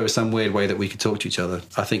if there was some weird way that we could talk to each other,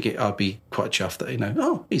 I think I'd be quite chuffed that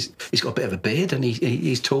oh, he's got a bit of a beard and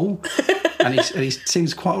he's tall and he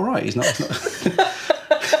seems quite all right. He's not.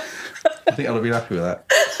 I think I'd be happy with that.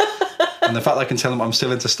 And the fact that I can tell him I'm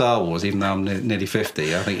still into Star Wars, even though I'm nearly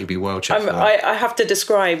 50, I think he'd be well chuffed. I have to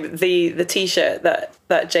describe the T-shirt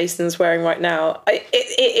that Jason's wearing right now.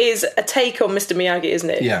 It is a take on Mr. Miyagi, isn't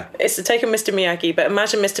it? Yeah. It's a take on Mr. Miyagi, but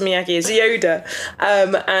imagine Mr. Miyagi is Yoda,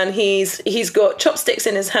 and he's got chopsticks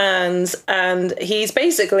in his hands, and he's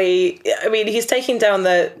basically, I mean, he's taking down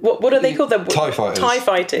the what are they called? The TIE fighters. TIE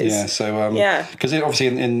fighters. Yeah. So because obviously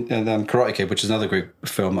in Karate Kid, which is another great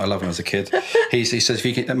film I love when I was a kid, he says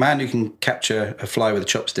a man who can capture a fly with a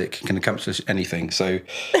chopstick can accomplish anything. So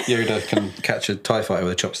Yoda can catch a TIE fighter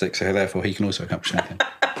with a chopstick, so therefore he can also accomplish anything.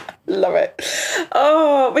 Love it.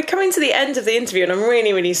 Oh, we're coming to the end of the interview, and I'm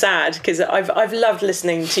really, really sad because I've loved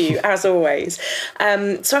listening to you as always.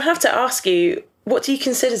 So I have to ask you, what do you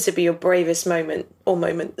consider to be your bravest moment or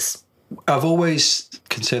moments? I've always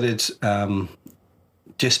considered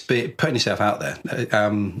just putting yourself out there.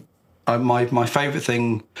 My favourite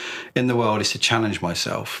thing in the world is to challenge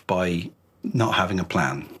myself by not having a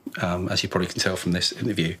plan. As you probably can tell from this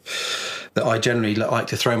interview, that I generally like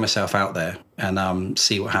to throw myself out there and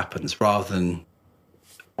see what happens, rather than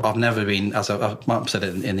I've never been, as I might have said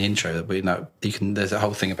it in the intro, that there's a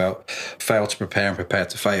whole thing about fail to prepare and prepare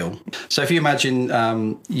to fail. So if you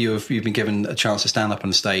imagine you've been given a chance to stand up on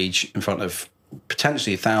a stage in front of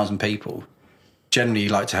potentially 1,000 people, generally you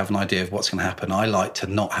like to have an idea of what's going to happen. I like to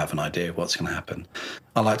not have an idea of what's going to happen.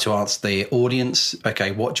 I like to ask the audience,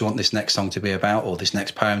 okay, what do you want this next song to be about, or this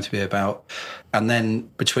next poem to be about? And then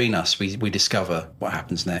between us, we discover what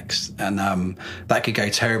happens next. And that could go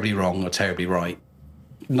terribly wrong or terribly right.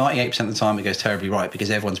 98% of the time it goes terribly right because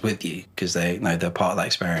everyone's with you, because they're part of that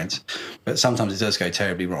experience. But sometimes it does go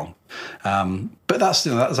terribly wrong. But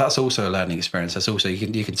that's also a learning experience. That's also,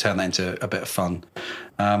 you can turn that into a bit of fun.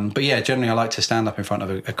 But yeah, generally I like to stand up in front of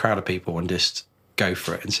a crowd of people and just go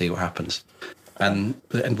for it and see what happens. And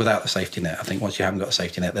without the safety net, I think once you haven't got a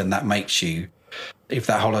safety net, then that makes you, if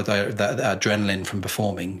that whole that adrenaline from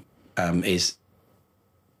performing is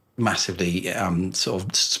massively sort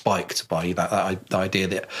of spiked by the idea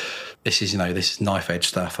that this is knife edge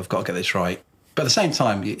stuff, I've got to get this right, but at the same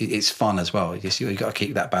time it's fun as well. You've got to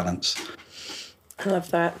keep that balance. I love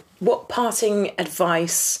that. What parting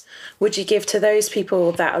advice would you give to those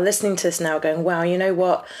people that are listening to this now going, wow, you know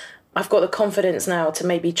what, I've got the confidence now to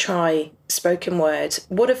maybe try spoken word?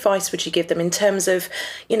 What advice would you give them in terms of,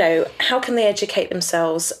 how can they educate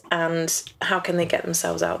themselves and how can they get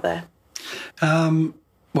themselves out there?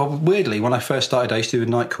 Well, weirdly, when I first started, I used to do a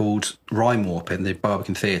night called Rhyme Warp in the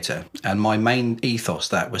Barbican Theatre, and my main ethos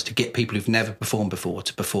that was to get people who've never performed before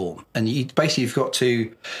to perform. And you've got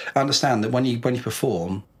to understand that when you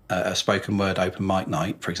perform a spoken word open mic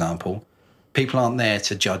night, for example, people aren't there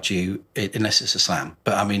to judge you unless it's a slam.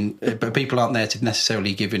 But people aren't there to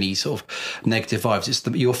necessarily give any sort of negative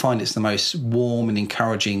vibes. You'll find it's the most warm and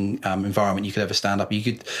encouraging environment you could ever stand up. You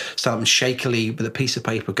could stand up and shakily with a piece of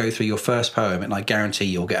paper go through your first poem, and I guarantee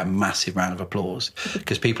you'll get a massive round of applause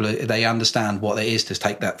because people they understand what it is to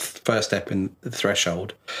take that first step in the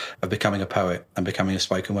threshold of becoming a poet and becoming a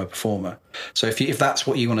spoken word performer. So if that's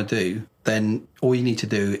what you want to do, then all you need to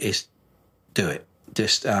do is do it.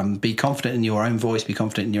 Just be confident in your own voice, be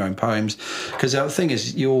confident in your own poems. Because the thing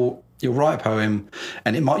is, you'll write a poem,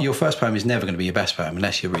 and your first poem is never going to be your best poem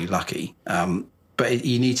unless you're really lucky. But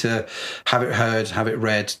you need to have it heard, have it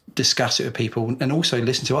read, discuss it with people, and also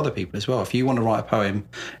listen to other people as well. If you want to write a poem,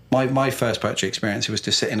 my first poetry experience was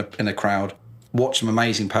to sit in a crowd, watch some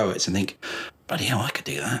amazing poets, and think, bloody hell, I could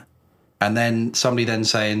do that. And then somebody then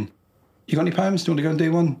saying, you got any poems? Do you want to go and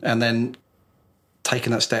do one? And then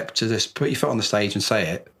taking that step to just put your foot on the stage and say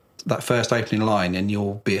it, that first opening line, and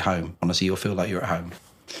you'll be at home. Honestly, you'll feel like you're at home.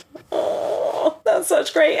 Oh, that's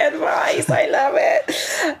such great advice. I love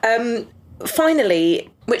it.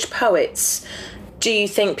 Finally, which poets do you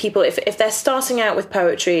think people, if they're starting out with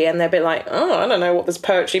poetry and they're a bit like, oh, I don't know what this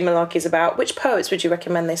poetry malarkey is about, which poets would you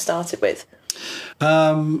recommend they started with?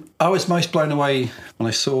 I was most blown away when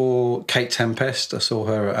I saw Kate Tempest. I saw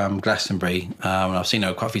her at Glastonbury, and I've seen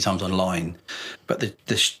her quite a few times online. But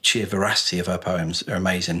the sheer veracity of her poems are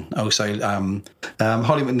amazing. Also,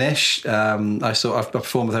 Holly McNish. I've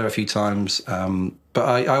performed with her a few times, but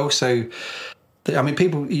I also. I mean,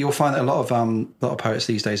 you'll find that a lot of poets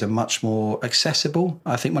these days are much more accessible.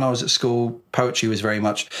 I think when I was at school, poetry was very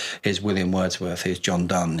much here's William Wordsworth, here's John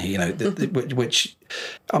Donne, which,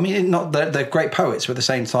 I mean, not they're great poets, but at the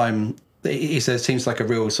same time, there seems like a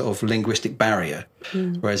real sort of linguistic barrier.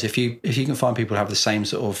 Whereas if you can find people who have the same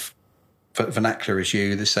sort of vernacular as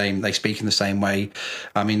you, they speak in the same way.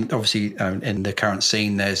 I mean, obviously, in the current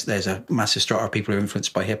scene, there's a massive strata of people who are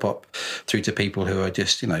influenced by hip hop, through to people who are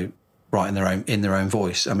just writing in their own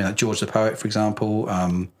voice. I mean, like George the Poet, for example,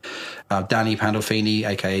 Danny Pandolfini,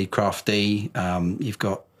 aka Craft D. You've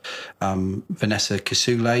got Vanessa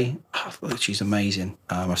Kisule. Oh, she's amazing.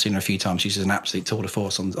 I've seen her a few times. She's an absolute tour de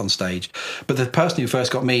force on stage. But the person who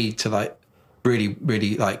first got me to really,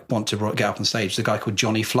 really want to get up on stage is a guy called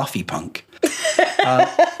Johnny Fluffy Punk.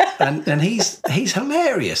 And he's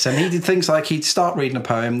hilarious. And he did things like he'd start reading a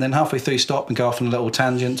poem, then halfway through stop and go off on a little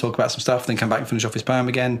tangent, talk about some stuff, then come back and finish off his poem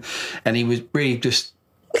again. And he was really just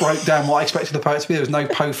broke down what I expected the poet to be. There was no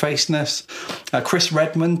po-facedness. Chris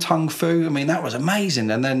Redmond, Tung Fu. I mean, that was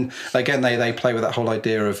amazing. And then again, they play with that whole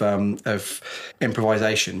idea of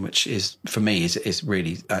improvisation, which is for me is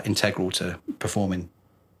really integral to performing.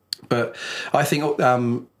 But I think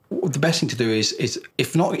the best thing to do is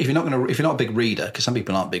if you're not a big reader, because some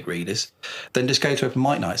people aren't big readers, then just go to open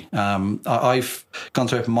mic nights. I've gone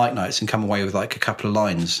to open mic nights and come away with like a couple of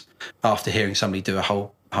lines after hearing somebody do a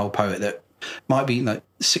whole poet that might be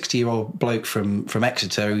 60-year-old bloke from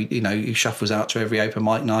Exeter, who shuffles out to every open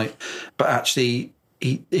mic night, but actually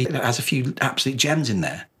he has a few absolute gems in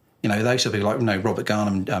there. Those are people like Robert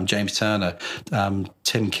Garnham, James Turner,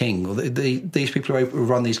 Tim King, or these people who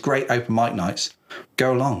run these great open mic nights.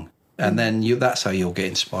 Go along, and then that's how you'll get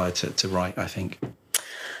inspired to write, I think.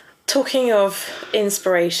 Talking of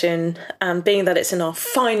inspiration, and being that it's in our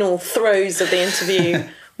final throes of the interview,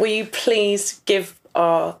 will you please give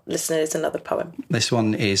our listeners another poem? This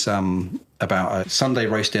one is about a Sunday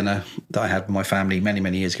roast dinner that I had with my family many,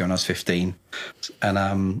 many years ago when I was 15,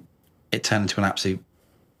 and it turned into an absolute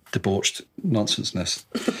debauched nonsenseness.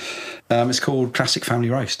 It's called Classic Family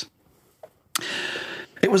Roast.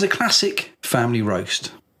 It was a classic family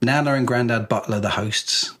roast. Nana and Grandad Butler, the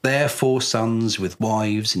hosts. Their 4 sons with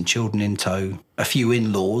wives and children in tow. A few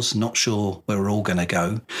in-laws, not sure where we're all going to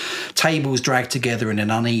go. Tables dragged together in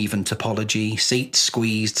an uneven topology. Seats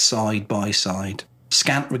squeezed side by side.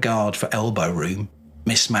 Scant regard for elbow room.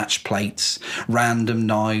 Mismatched plates, random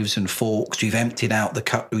knives and forks. You've emptied out the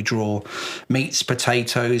cutlery drawer. Meats,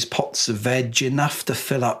 potatoes, pots of veg, enough to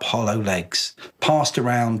fill up hollow legs. Passed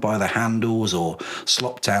around by the handles or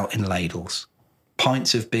slopped out in ladles.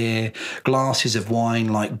 Pints of beer, glasses of wine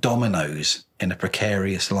like dominoes in a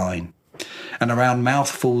precarious line. And around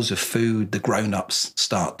mouthfuls of food, the grown-ups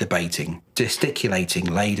start debating, gesticulating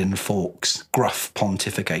laden forks, gruff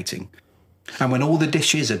pontificating. And when all the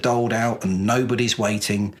dishes are doled out and nobody's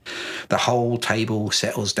waiting, the whole table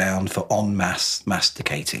settles down for en masse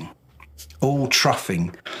masticating. All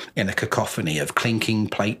truffing in a cacophony of clinking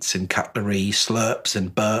plates and cutlery, slurps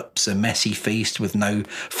and burps, a messy feast with no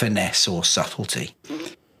finesse or subtlety.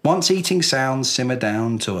 Once eating sounds simmer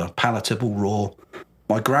down to a palatable roar,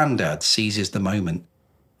 my grandad seizes the moment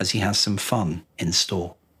as he has some fun in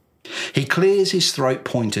store. He clears his throat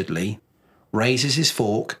pointedly, raises his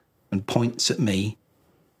fork, and points at me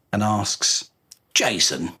and asks,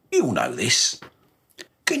 "Jason, you'll know this.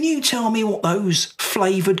 Can you tell me what those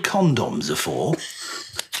flavoured condoms are for?"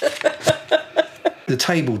 The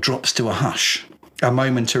table drops to a hush, a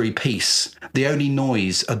momentary peace, the only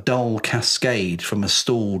noise a dull cascade from a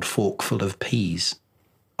stalled forkful of peas.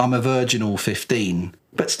 I'm a virginal 15,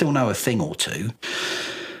 but still know a thing or two.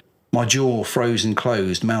 My jaw frozen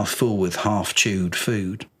closed, mouth full with half-chewed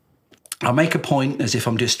food. I make a point as if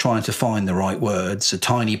I'm just trying to find the right words, a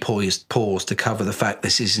tiny poised pause to cover the fact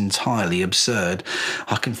this is entirely absurd.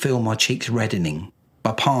 I can feel my cheeks reddening.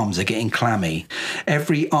 My palms are getting clammy.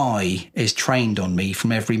 Every eye is trained on me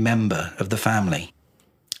from every member of the family.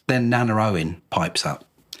 Then Nana Owen pipes up.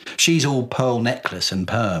 She's all pearl necklace and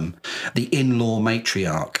perm, the in-law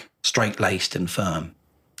matriarch, straight-laced and firm.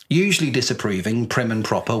 Usually disapproving, prim and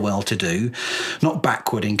proper, well-to-do, not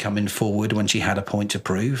backward in coming forward when she had a point to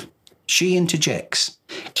prove. She interjects,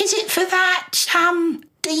 "Is it for that,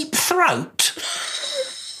 deep throat?"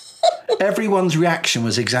 Everyone's reaction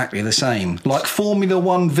was exactly the same. Like Formula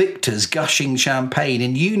One victors gushing champagne,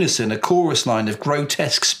 in unison a chorus line of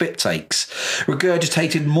grotesque spit takes,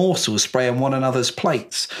 regurgitated morsels spray on one another's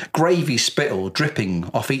plates, gravy spittle dripping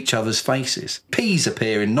off each other's faces, peas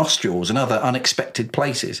appear in nostrils and other unexpected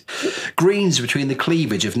places, greens between the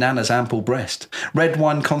cleavage of Nana's ample breast, red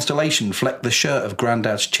wine constellation flecked the shirt of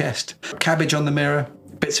Grandad's chest, cabbage on the mirror,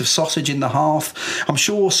 bits of sausage in the hearth. I'm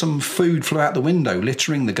sure some food flew out the window,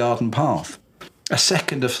 littering the garden path. A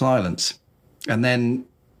second of silence, and then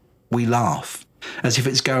we laugh, as if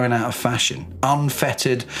it's going out of fashion.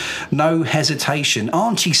 Unfettered, no hesitation.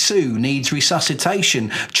 Auntie Sue needs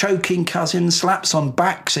resuscitation. Choking cousin slaps on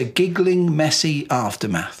backs, a giggling, messy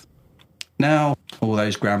aftermath. Now, all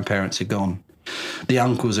those grandparents are gone. The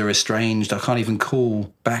uncles are estranged. I can't even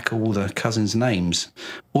call back all the cousins' names.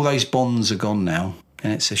 All those bonds are gone now.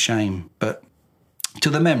 And it's a shame, but to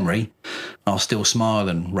the memory, I'll still smile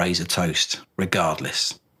and raise a toast,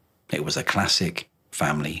 regardless. It was a classic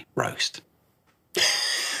family roast.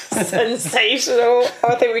 Sensational.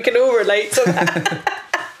 I think we can all relate to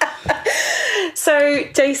that. So,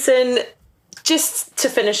 Jason, just to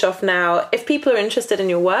finish off now, if people are interested in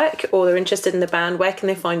your work or they're interested in the band, where can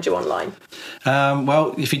they find you online?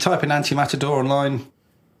 Well, if you type in Antimatador online,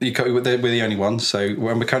 we're the only ones, so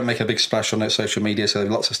we're currently making a big splash on social media, so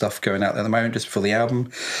there's lots of stuff going out there at the moment just before the album.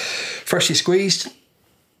 Freshly Squeezed,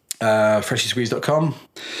 freshly-squeezed.com.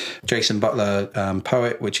 Jason Butler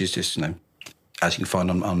Poet, which is just, as you can find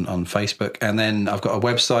on Facebook. And then I've got a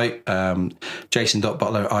website,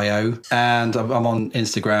 jason.butler.io, and I'm on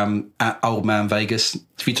Instagram at Old Man Vegas.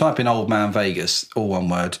 If you type in Old Man Vegas, all one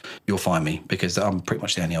word, you'll find me, because I'm pretty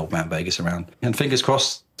much the only Old Man Vegas around. And fingers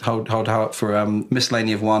crossed, hold out for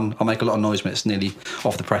Miscellany of One. I'll make a lot of noise when it's nearly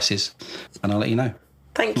off the presses, and I'll let you know.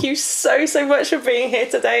 Thank you so much for being here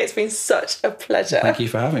today. It's been such a pleasure. Thank you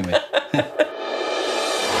for having me.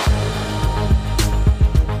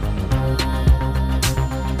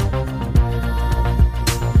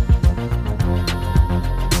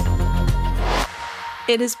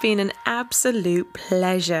 It has been an absolute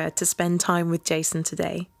pleasure to spend time with Jason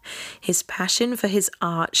today. His passion for his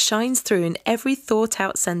art shines through in every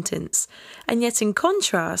thought-out sentence, and yet in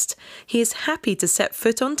contrast, he is happy to set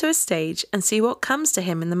foot onto a stage and see what comes to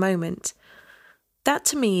him in the moment. That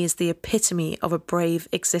to me is the epitome of a brave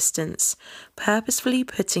existence, purposefully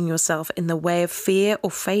putting yourself in the way of fear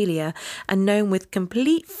or failure and knowing with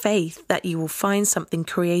complete faith that you will find something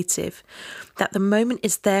creative, that the moment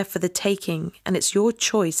is there for the taking and it's your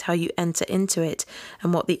choice how you enter into it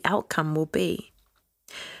and what the outcome will be.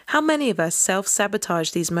 How many of us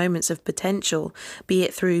self-sabotage these moments of potential, be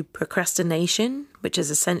it through procrastination, which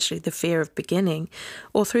is essentially the fear of beginning,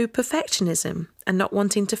 or through perfectionism and not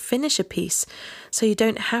wanting to finish a piece so you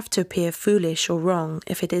don't have to appear foolish or wrong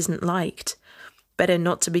if it isn't liked. Better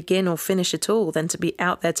not to begin or finish at all than to be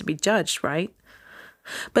out there to be judged, right?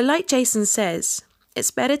 But like Jason says,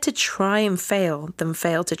 it's better to try and fail than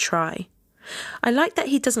fail to try. I like that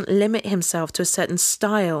he doesn't limit himself to a certain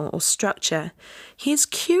style or structure. He is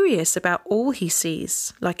curious about all he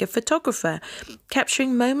sees, like a photographer,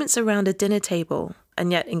 capturing moments around a dinner table,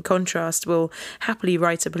 and yet in contrast will happily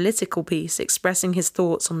write a political piece expressing his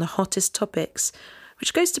thoughts on the hottest topics,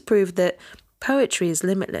 which goes to prove that poetry is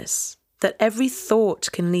limitless, that every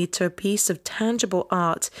thought can lead to a piece of tangible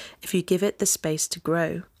art if you give it the space to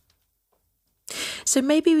grow. So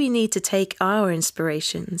maybe we need to take our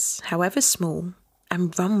inspirations, however small,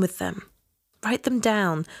 and run with them. Write them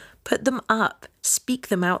down, put them up, speak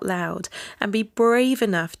them out loud, and be brave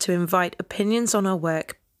enough to invite opinions on our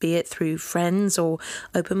work, be it through friends or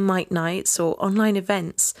open mic nights or online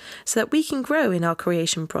events, so that we can grow in our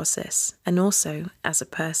creation process and also as a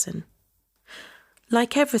person.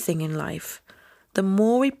 Like everything in life, the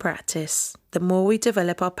more we practice, the more we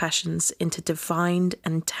develop our passions into defined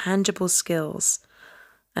and tangible skills.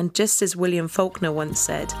 And just as William Faulkner once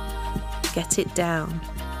said, get it down,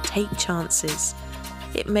 take chances.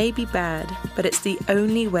 It may be bad, but it's the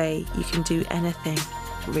only way you can do anything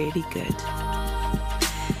really good.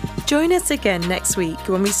 Join us again next week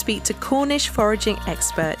when we speak to Cornish foraging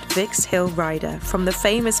expert Vix Hill Ryder from the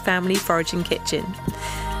famous Family Foraging Kitchen.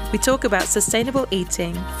 We talk about sustainable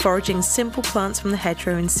eating, foraging simple plants from the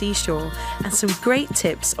hedgerow and seashore, and some great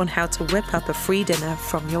tips on how to whip up a free dinner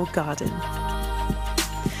from your garden.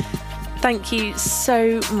 Thank you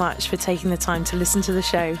so much for taking the time to listen to the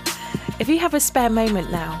show. If you have a spare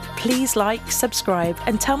moment now, please like, subscribe,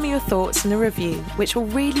 and tell me your thoughts in a review, which will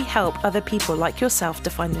really help other people like yourself to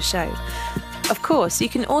find the show. Of course, you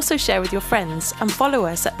can also share with your friends and follow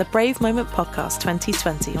us at the Brave Moment Podcast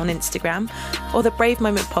 2020 on Instagram or the Brave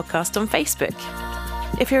Moment Podcast on Facebook.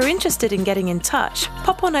 If you're interested in getting in touch,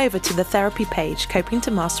 pop on over to the therapy page Coping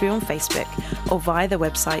to Mastery on Facebook or via the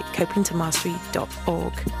website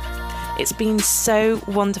copingtomastery.org. It's been so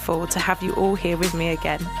wonderful to have you all here with me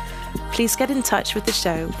again. Please get in touch with the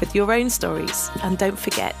show with your own stories, and don't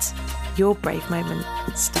forget, your brave moment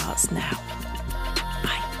starts now.